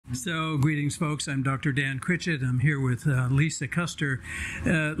So, greetings, folks. I'm Dr. Dan Critchett. I'm here with Lisa Custer.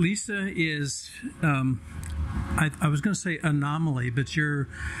 Lisa is, I was going to say anomaly, but you're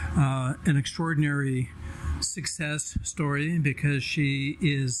an extraordinary success story because she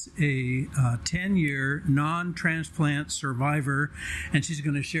is a 10-year non-transplant survivor, and she's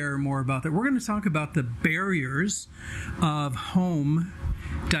going to share more about that. We're going to talk about the barriers of home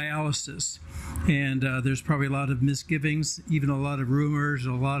dialysis. And there's probably a lot of misgivings, even a lot of rumors,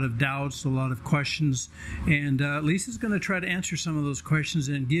 a lot of doubts, a lot of questions. And Lisa's going to try to answer some of those questions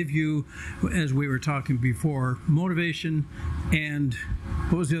and give you, as we were talking before, motivation and,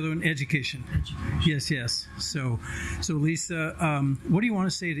 what was the other one? Education. Yes. So Lisa, what do you want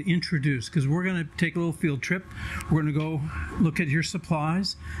to say to introduce? Because we're going to take a little field trip. We're going to go look at your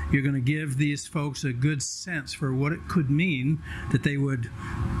supplies. You're going to give these folks a good sense for what it could mean that they would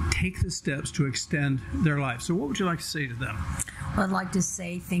take the steps to extend their life. So what would you like to say to them? Well, I'd like to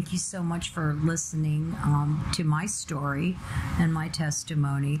say thank you so much for listening to my story and my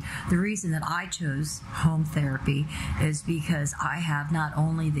testimony. The reason that I chose home therapy is because I have not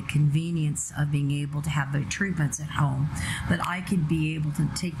only the convenience of being able to have the treatments at home, but I could be able to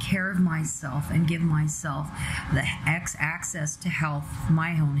take care of myself and give myself the access to health,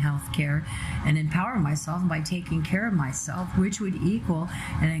 my own health care, and empower myself by taking care of myself, which would equal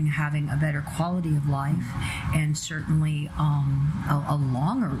and having a better quality of life and certainly a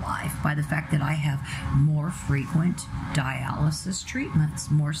longer life by the fact that I have more frequent dialysis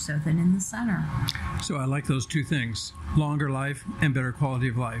treatments, more so than in the center. So I like those two things, longer life and better quality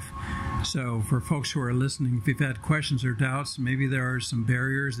of life. So for folks who are listening, if you've had questions or doubts, maybe there are some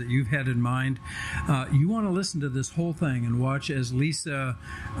barriers that you've had in mind, you want to listen to this whole thing and watch as Lisa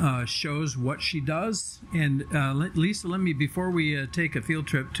shows what she does. And Lisa, before we take a field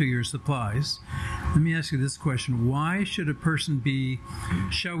trip to your supplies, let me ask you this question. Why should a person be,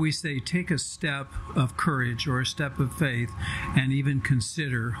 shall we say, take a step of courage or a step of faith and even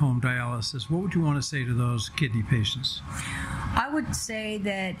consider home dialysis? What would you want to say to those kidney patients? I would say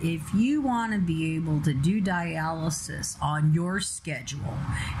that if you want to be able to do dialysis on your schedule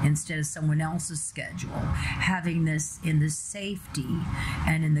instead of someone else's schedule, having this in the safety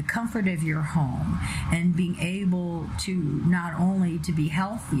and in the comfort of your home and being able to not only to be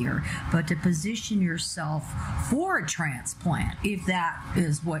healthier, but to position yourself for a transplant, if that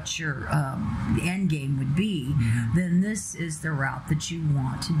is what your end game would be, then this is the route that you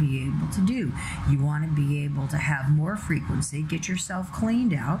want to be able to do. You want to be able to have more frequency, get yourself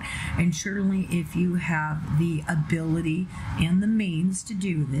cleaned out, and certainly if you have the ability and the means to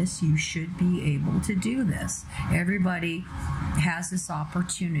do this, you should be able to do this. Everybody has this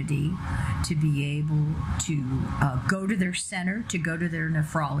opportunity to be able to go to their center, to go to their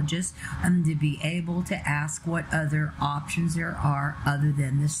nephrologist, and to be able to ask what other options there are other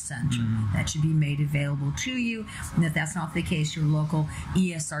than this center. That should be made available to you, and if that's not the case, your local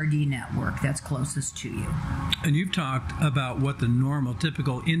ESRD network that's closest to you. And you've talked about what the normal,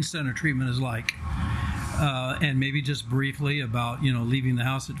 typical in-center treatment is like. And maybe just briefly about, leaving the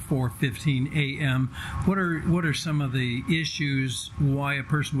house at 4:15 a.m. What are some of the issues why a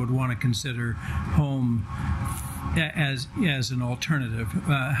person would want to consider home as an alternative?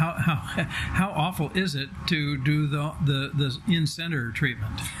 How awful is it to do the in-center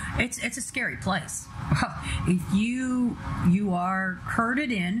treatment? It's a scary place. If you are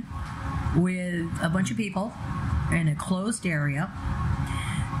herded in with a bunch of people in a closed area,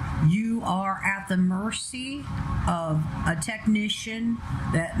 you are at the mercy of a technician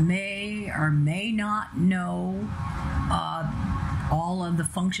that may or may not know all of the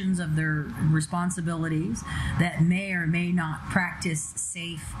functions of their responsibilities, that may or may not practice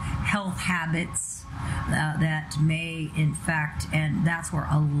safe health habits, that may in fact, and that's where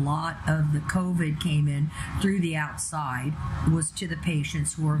a lot of the COVID came in through the outside, was to the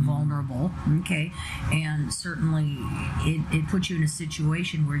patients who are vulnerable, okay? And certainly it puts you in a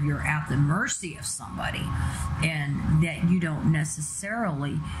situation where you're at the mercy of somebody and that you don't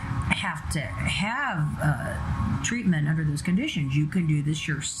necessarily have to have treatment under those conditions. You can do this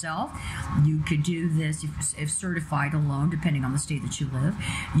yourself. You could do this if certified alone, depending on the state that you live.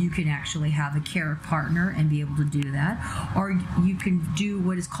 You can actually have a care partner and be able to do that. Or you can do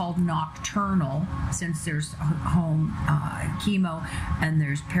what is called nocturnal, since there's home chemo and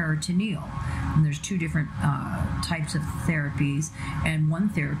there's peritoneal. And there's two different types of therapies. And one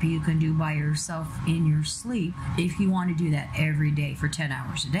therapy you can do by yourself in your sleep if you want to do that every day for 10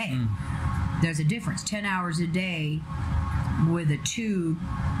 hours a day. There's a difference. 10 hours a day with a tube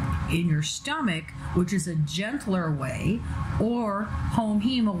in your stomach, which is a gentler way, or home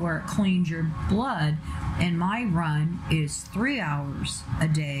hemo where it cleans your blood and my run is 3 hours a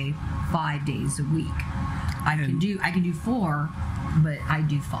day, 5 days a week. I can do 4, but I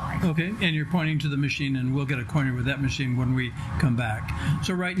do 5. Okay, and you're pointing to the machine, and we'll get acquainted with that machine when we come back.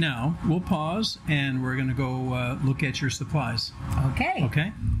 So right now, we'll pause, and we're going to go look at your supplies. Okay.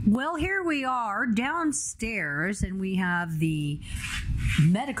 Okay. Well, here we are downstairs, and we have the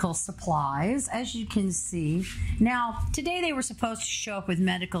medical supplies, as you can see. Now, today they were supposed to show up with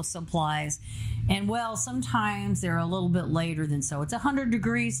medical supplies, and well, sometimes they're a little bit later than so. It's 100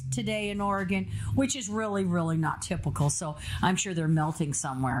 degrees today in Oregon, which is really, really not typical, so I'm sure they're melting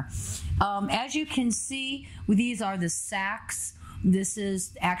somewhere. As you can see, these are the sacks. This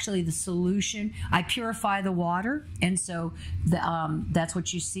is actually the solution. I purify the water, and so that's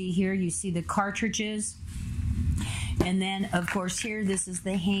what you see here. You see the cartridges. And then, of course, here, this is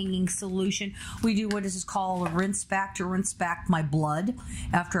the hanging solution. We do what is called a rinse back to rinse back my blood.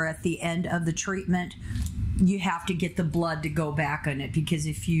 After at the end of the treatment, you have to get the blood to go back on it, because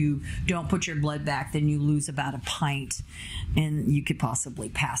if you don't put your blood back, then you lose about a pint and you could possibly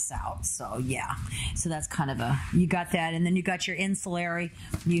pass out. So yeah, so that's kind of you got that. And then you got your insulary.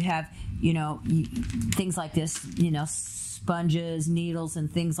 You have, things like this, sponges, needles,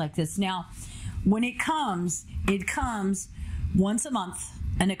 and things like this. Now, when it comes once a month,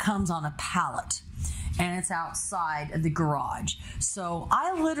 and it comes on a pallet, and it's outside of the garage. So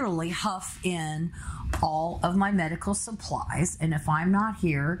I literally huff in all of my medical supplies, and if I'm not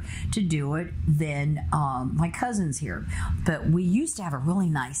here to do it, then my cousin's here. But we used to have a really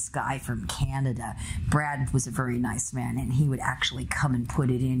nice guy from Canada. Brad was a very nice man, and he would actually come and put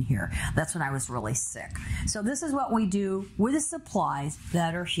it in here. That's when I was really sick. So this is what we do with the supplies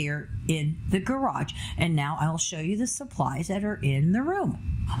that are here in the garage. And now I'll show you the supplies that are in the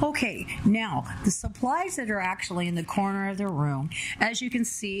room. Okay, now the supplies that are actually in the corner of the room, as you can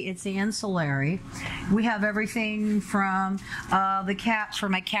see, it's the ancillary. We have everything from the caps for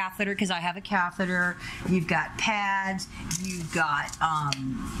my catheter, because I have a catheter. You've got pads, you've got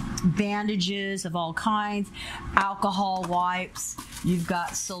bandages of all kinds, alcohol wipes, you've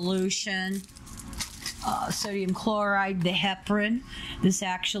got solution, sodium chloride, the heparin. This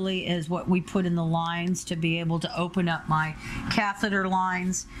actually is what we put in the lines to be able to open up my catheter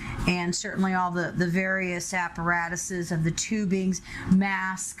lines, and certainly all the various apparatuses of the tubings,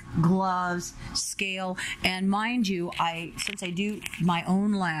 mask, gloves, scale. And mind you, since I do my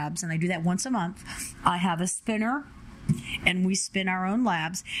own labs, and I do that once a month, I have a spinner, and we spin our own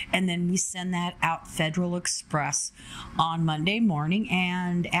labs, and then we send that out Federal Express on Monday morning.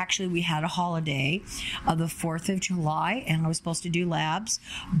 And actually we had a holiday of the 4th of July, and I was supposed to do labs,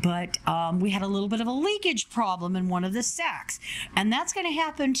 but we had a little bit of a leakage problem in one of the sacks, and that's going to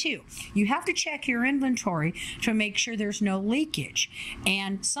happen too. You have to check your inventory to make sure there's no leakage,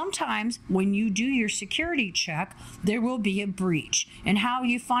 and sometimes when you do your security check, there will be a breach, and how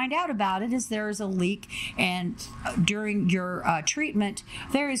you find out about it is there is a leak, and during your treatment,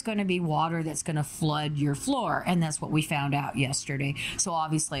 there is going to be water that's going to flood your floor, and that's what we found out yesterday. So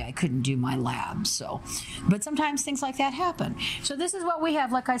obviously I couldn't do my lab. But sometimes things like that happen. So this is what we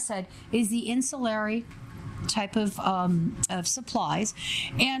have, like I said, is the insulary type of supplies.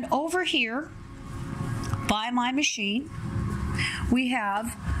 And over here by my machine, we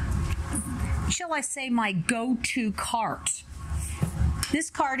have, shall I say, my go-to cart. This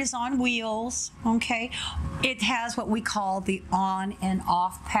cart is on wheels, okay? It has what we call the on and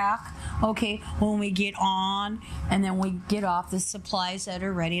off pack, okay? When we get on and then we get off, the supplies that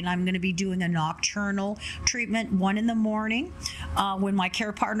are ready. And I'm going to be doing a nocturnal treatment, 1 in the morning, when my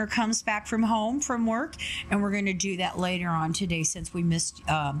care partner comes back from home from work. And we're going to do that later on today, since we missed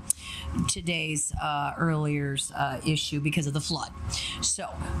today's earlier issue because of the flood. So,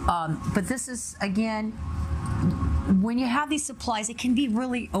 but this is, again, when you have these supplies, it can be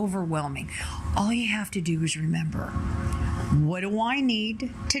really overwhelming. All you have to do is remember, what do I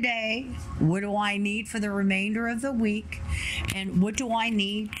need today? What do I need for the remainder of the week? And what do I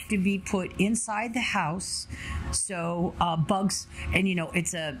need to be put inside the house so bugs, and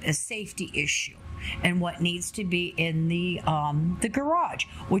it's a safety issue. And what needs to be in the garage,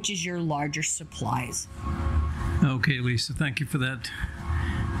 which is your larger supplies. Okay, Lisa, thank you for that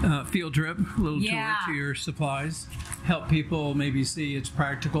field trip, a little tour to your supplies. Help people maybe see it's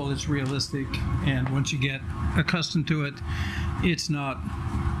practical, it's realistic, and once you get accustomed to it, it's not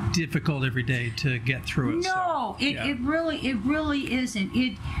difficult every day to get through it. No, so, it really isn't.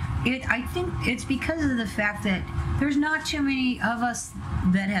 I think it's because of the fact that there's not too many of us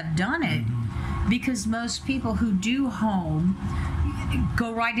that have done it, because most people who do home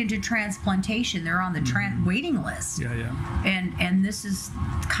go right into transplantation. They're on the waiting list. Yeah. And this is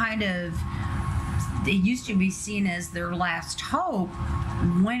kind of it used to be seen as their last hope,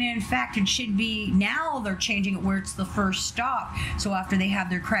 when in fact it should be, now they're changing it where it's the first stop. So after they have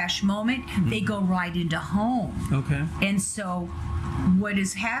their crash moment, they go right into home. Okay. And so what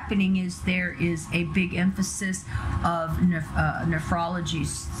is happening is there is a big emphasis of nephrology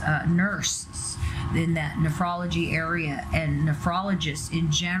nurses in that nephrology area, and nephrologists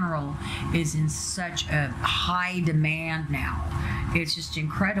in general is in such a high demand now. It's just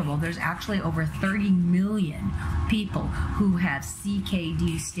incredible. There's actually over 30 million people who have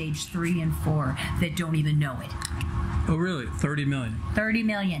CKD stage 3 and 4 that don't even know it. Oh, really? 30 million? 30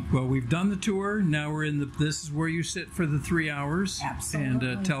 million. Well, we've done the tour. Now we're in this is where you sit for the 3 hours.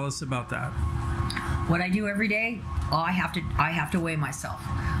 Absolutely. And tell us about that. What I do every day, I have to weigh myself.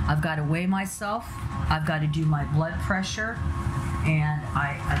 I've got to weigh myself. I've got to do my blood pressure. And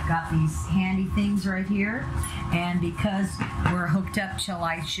I've got these handy things right here. And because we're hooked up till,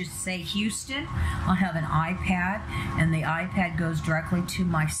 I should say, Houston, I'll have an iPad. And the iPad goes directly to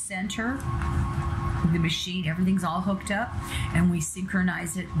my center. The machine, everything's all hooked up, and we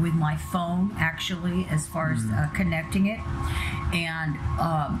synchronize it with my phone, actually, as far as connecting it. And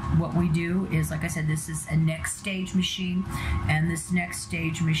what we do is, like I said, this is a next stage machine, and this next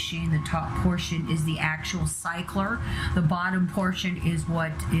stage machine, the top portion is the actual cycler. The bottom portion is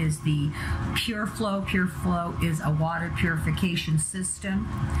what is the Pure Flow. Pure Flow is a water purification system.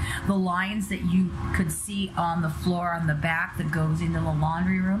 The lines that you could see on the floor on the back that goes into the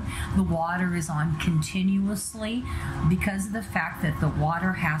laundry room, the water is on continuously because of the fact that the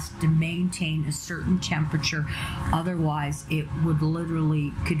water has to maintain a certain temperature. Otherwise, it would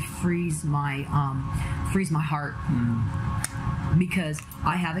literally could freeze my heart, because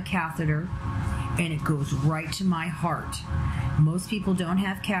I have a catheter and it goes right to my heart. Most people don't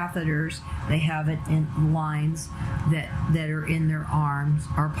have catheters. They have it in lines that are in their arms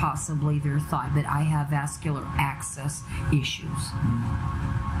or possibly their thigh, but I have vascular access issues.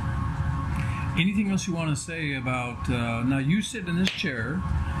 Anything else you want to say about, now you sit in this chair,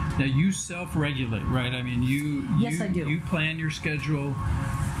 now you self-regulate, right? I mean, Yes, I do. You plan your schedule,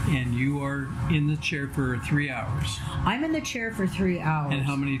 and you are in the chair for 3 hours. I'm in the chair for 3 hours. And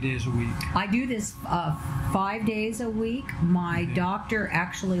how many days a week? I do this 5 days a week. My doctor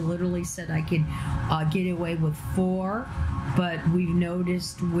actually literally said I could get away with 4, but we've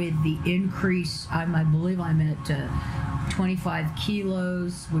noticed with the increase, I believe I'm at 25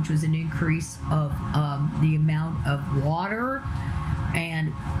 kilos, which was an increase of the amount of water,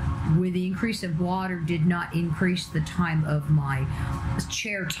 and with the increase of water did not increase the time of my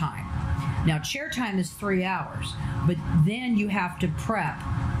chair time. Now, chair time is 3 hours, but then you have to prep,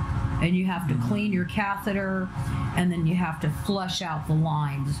 and you have to clean your catheter, and then you have to flush out the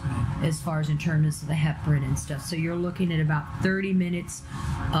lines as far as in terms of the heparin and stuff. So you're looking at about 30 minutes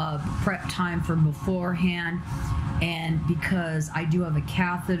of prep time from beforehand. And because I do have a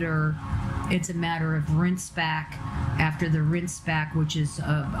catheter, it's a matter of rinse back. After the rinse back, which is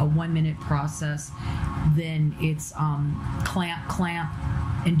a 1-minute process, then it's clamp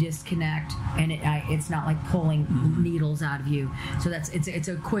and disconnect, and it's not like pulling needles out of you. So it's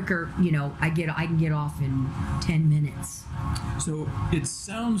a quicker, I can get off in 10 minutes. So it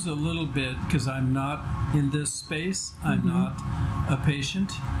sounds a little bit, because I'm not in this space, I'm not a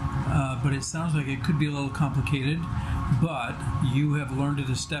patient, but it sounds like it could be a little complicated. But you have learned it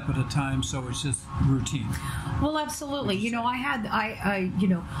a step at a time, so it's just routine. Well, absolutely. I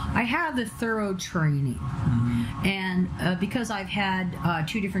had the thorough training, and because I've had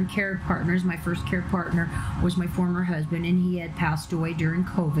 2 different care partners. My first care partner was my former husband, and he had passed away during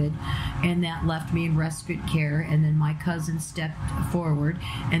COVID, and that left me in respite care. And then my cousin stepped forward,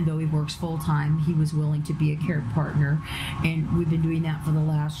 and though he works full time, he was willing to be a care partner, and we've been doing that for the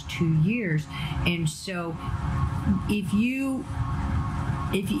last 2 years. And so, if you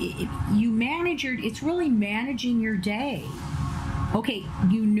manage it's really managing your day. Okay,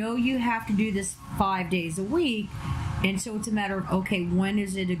 you have to do this 5 days a week, and so it's a matter of, okay, when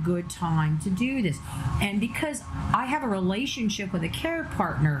is it a good time to do this? And because I have a relationship with a care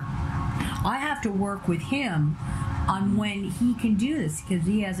partner, I have to work with him on when he can do this, because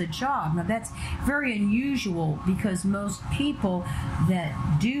he has a job. Now, that's very unusual, because most people that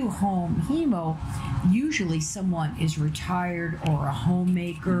do home hemo, usually someone is retired or a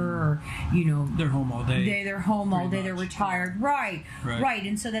homemaker, or they're home all day. They're home all day. They're retired. Right.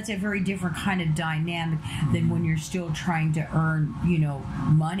 And so that's a very different kind of dynamic than when you're still trying to earn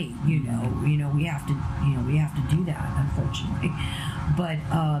money. We have to do that, unfortunately. But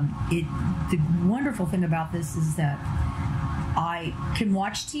the wonderful thing about this is that I can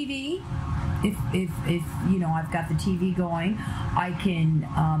watch TV. if you know, I've got the TV going, I can,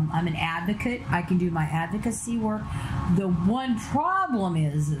 I'm an advocate, I can do my advocacy work. The one problem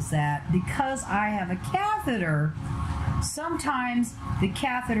is that because I have a catheter, sometimes the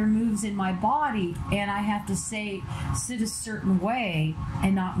catheter moves in my body and I have to sit a certain way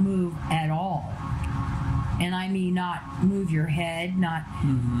and not move at all. And I mean, not move your head, not,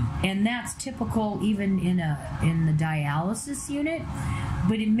 and that's typical even in the dialysis unit.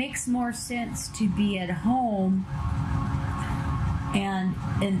 But it makes more sense to be at home. And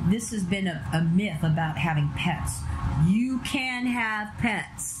this has been a myth about having pets. You can have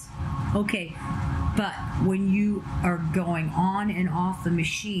pets, okay, but when you are going on and off the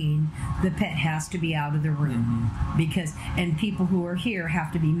machine, the pet has to be out of the room because, and people who are here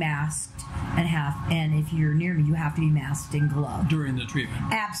have to be masked and if you're near me, you have to be masked and gloved during the treatment.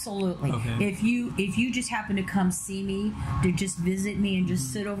 Absolutely. Okay. If you just happen to come see me to just visit me and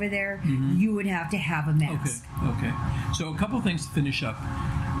just sit over there, you would have to have a mask. Okay. So a couple things to finish up,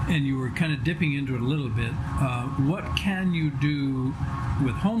 and you were kind of dipping into it a little bit. What can you do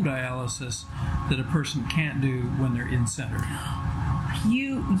with home dialysis that a person can't do when they're in center?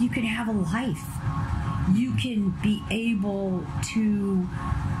 You can have a life. You can be able to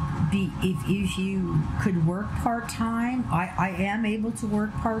be, if you could work part-time. I am able to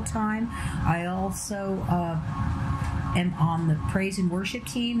work part-time. I also am on the praise and worship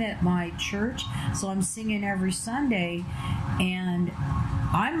team at my church, so I'm singing every Sunday, and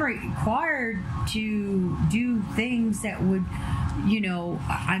I'm required to do things that would, you know,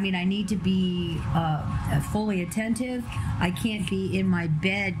 I mean, I need to be fully attentive. I can't be in my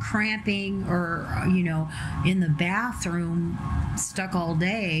bed cramping or, you know, in the bathroom stuck all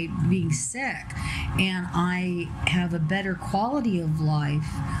day being sick. And I have a better quality of life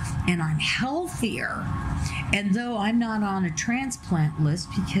and I'm healthier. And though I'm not on a transplant list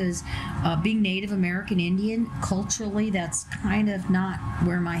because being Native American Indian, culturally, that's kind of not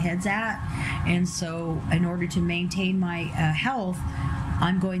where my head's at. And so in order to maintain my health,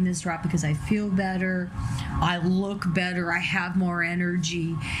 I'm going this route because I feel better, I look better, I have more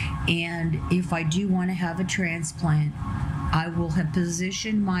energy, and if I do want to have a transplant, I will have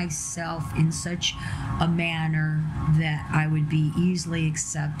positioned myself in such a manner that I would be easily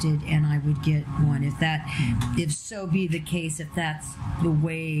accepted and I would get one. If so be the case, if that's the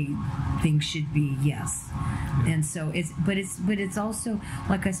way things should be, yes. And so but it's also,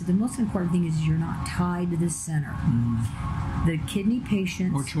 like I said, the most important thing is you're not tied to the center. The kidney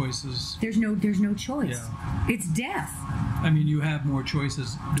patients, more choices. There's no choice. Yeah. It's death. I mean, you have more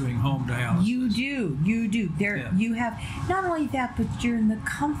choices doing home dialysis. You do. You have not only that, but you're in the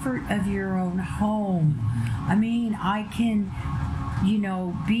comfort of your own home. I mean, I can, you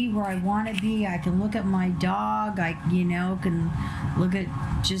know, be where I want to be. I can look at my dog. I, you know, can look at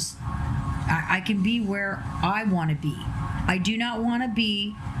just. I can be where I want to be. I do not want to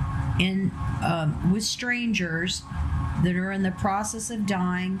be in with strangers that are in the process of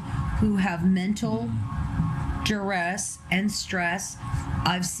dying, who have mental duress and stress.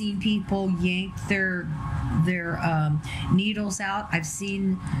 I've seen people yank their needles out. I've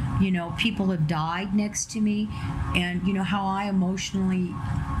seen, you know, people have died next to me, and you know how I emotionally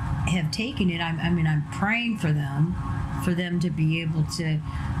have taken it. I'm praying for them to be able to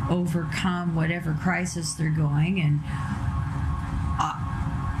overcome whatever crisis they're going, and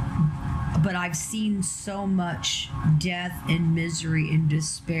but I've seen so much death and misery and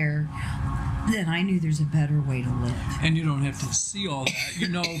despair that I knew there's a better way to live. And you don't have to see all that. You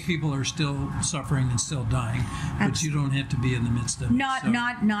know, people are still suffering and still dying, but you don't have to be in the midst of it. Not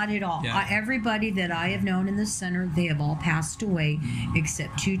at all. Yeah. Everybody that I have known in the center, they have all passed away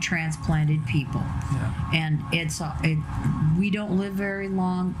except 2 transplanted people. Yeah. And we don't live very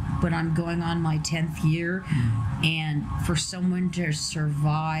long, but I'm going on my 10th year. And for someone to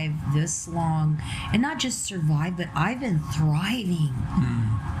survive this long, and not just survive, but I've been thriving.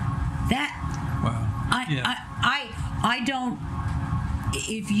 Wow. I don't.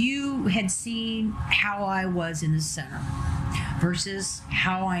 If you had seen how I was in the center versus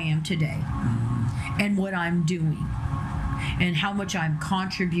how I am today, and what I'm doing, and how much I'm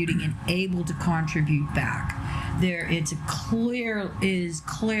contributing and able to contribute back, it's clear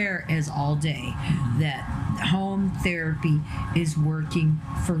as all day that home therapy is working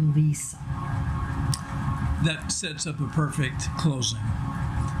for Lisa. That sets up a perfect closing.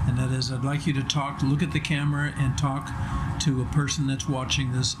 And that is, I'd like you to look at the camera and talk to a person that's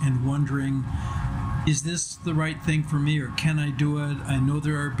watching this and wondering, is this the right thing for me, or can I do it? I know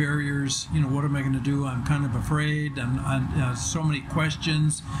there are barriers. What am I going to do? I'm kind of afraid. I'm so many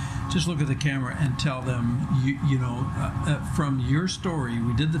questions. Just look at the camera and tell them, from your story,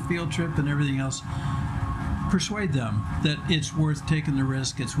 we did the field trip and everything else. Persuade them that it's worth taking the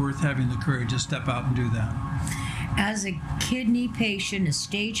risk. It's worth having the courage to step out and do that. As a kidney patient, a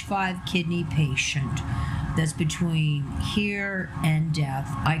stage 5 kidney patient that's between here and death,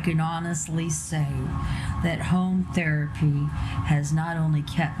 I can honestly say that home therapy has not only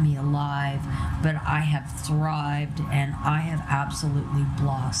kept me alive, but I have thrived and I have absolutely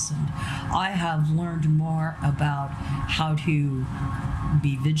blossomed. I have learned more about how to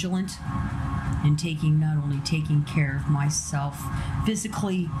be vigilant in not only taking care of myself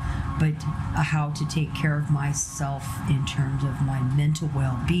physically, but how to take care of myself in terms of my mental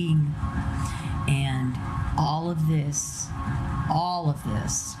well-being. And all of this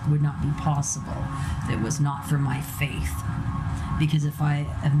would not be possible if it was not for my faith. Because if I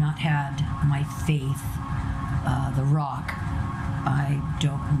have not had my faith, the rock, I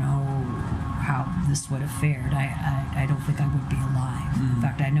don't know how this would have fared. I don't think I would be alive. In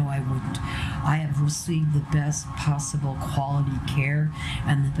fact, I know I wouldn't. I have received the best possible quality care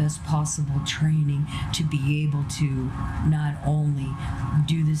and the best possible training to be able to not only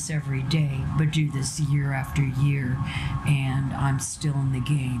do this every day, but do this year after year. And I'm still in the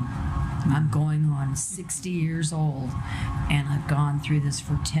game. I'm going on 60 years old, and I've gone through this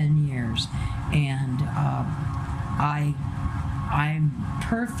for 10 years. And I'm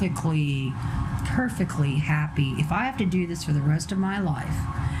perfectly happy. If I have to do this for the rest of my life,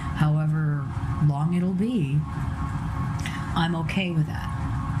 however long it'll be, I'm okay with that.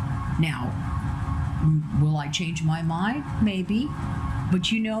 Now, will I change my mind? Maybe. But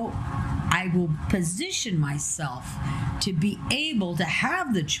I will position myself to be able to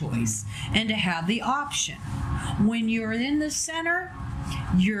have the choice and to have the option. When you're in the center,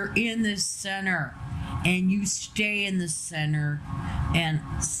 you're in the center. And you stay in the center, and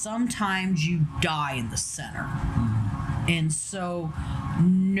sometimes you die in the center. And so,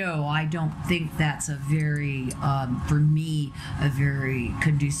 no, I don't think that's a very, for me, a very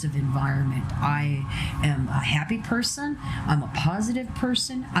conducive environment. I am a happy person. I'm a positive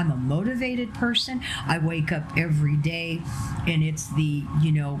person. I'm a motivated person. I wake up every day, and it's the,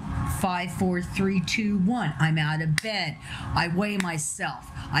 5, 4, 3, 2, 1. I'm out of bed. I weigh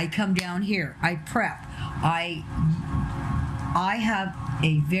myself. I come down here. I prep. I have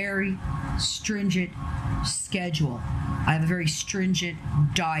a very stringent schedule. I have a very stringent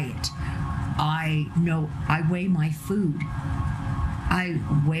diet. I weigh my food. I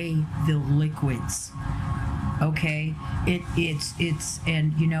weigh the liquids. Okay? It's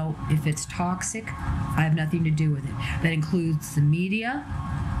and if it's toxic, I have nothing to do with it. That includes the media.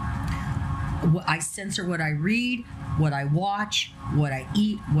 I censor what I read, what I watch, what I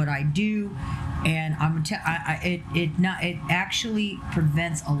eat, what I do. And it actually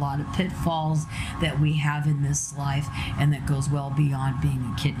prevents a lot of pitfalls that we have in this life, and that goes well beyond being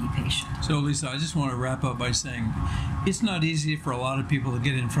a kidney patient. So, Lisa, I just want to wrap up by saying it's not easy for a lot of people to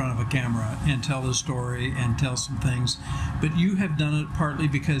get in front of a camera and tell the story and tell some things, but you have done it partly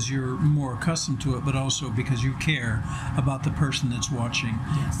because you're more accustomed to it, but also because you care about the person that's watching.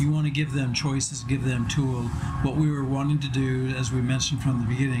 Yes. You want to give them choices, give them tools. What we were wanting to do, as we mentioned from the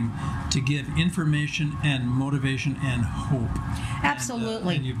beginning, to give information and motivation and hope.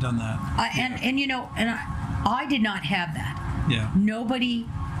 Absolutely. And you've done that. I did not have that. Yeah. Nobody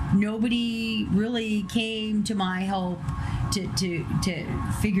really came to my help to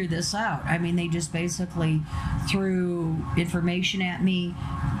figure this out. I mean, they just basically threw information at me,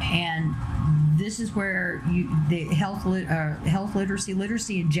 and this is where the health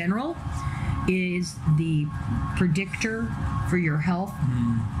literacy in general is the predictor for your health.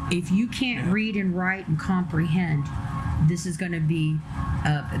 If you can't read and write and comprehend, this is going to be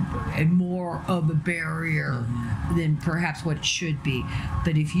a more of a barrier than perhaps what it should be.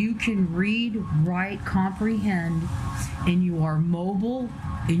 But if you can read, write, comprehend, and you are mobile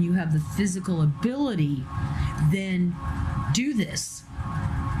and you have the physical ability, then do this.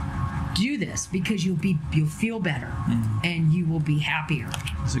 Do this, because you'll feel better and you will be happier.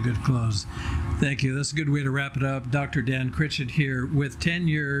 That's a good close. Thank you. That's a good way to wrap it up. Dr. Dan Critchett here with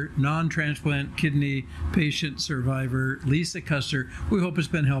 10-year non-transplant kidney patient survivor Lisa Custer. We hope it's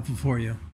been helpful for you.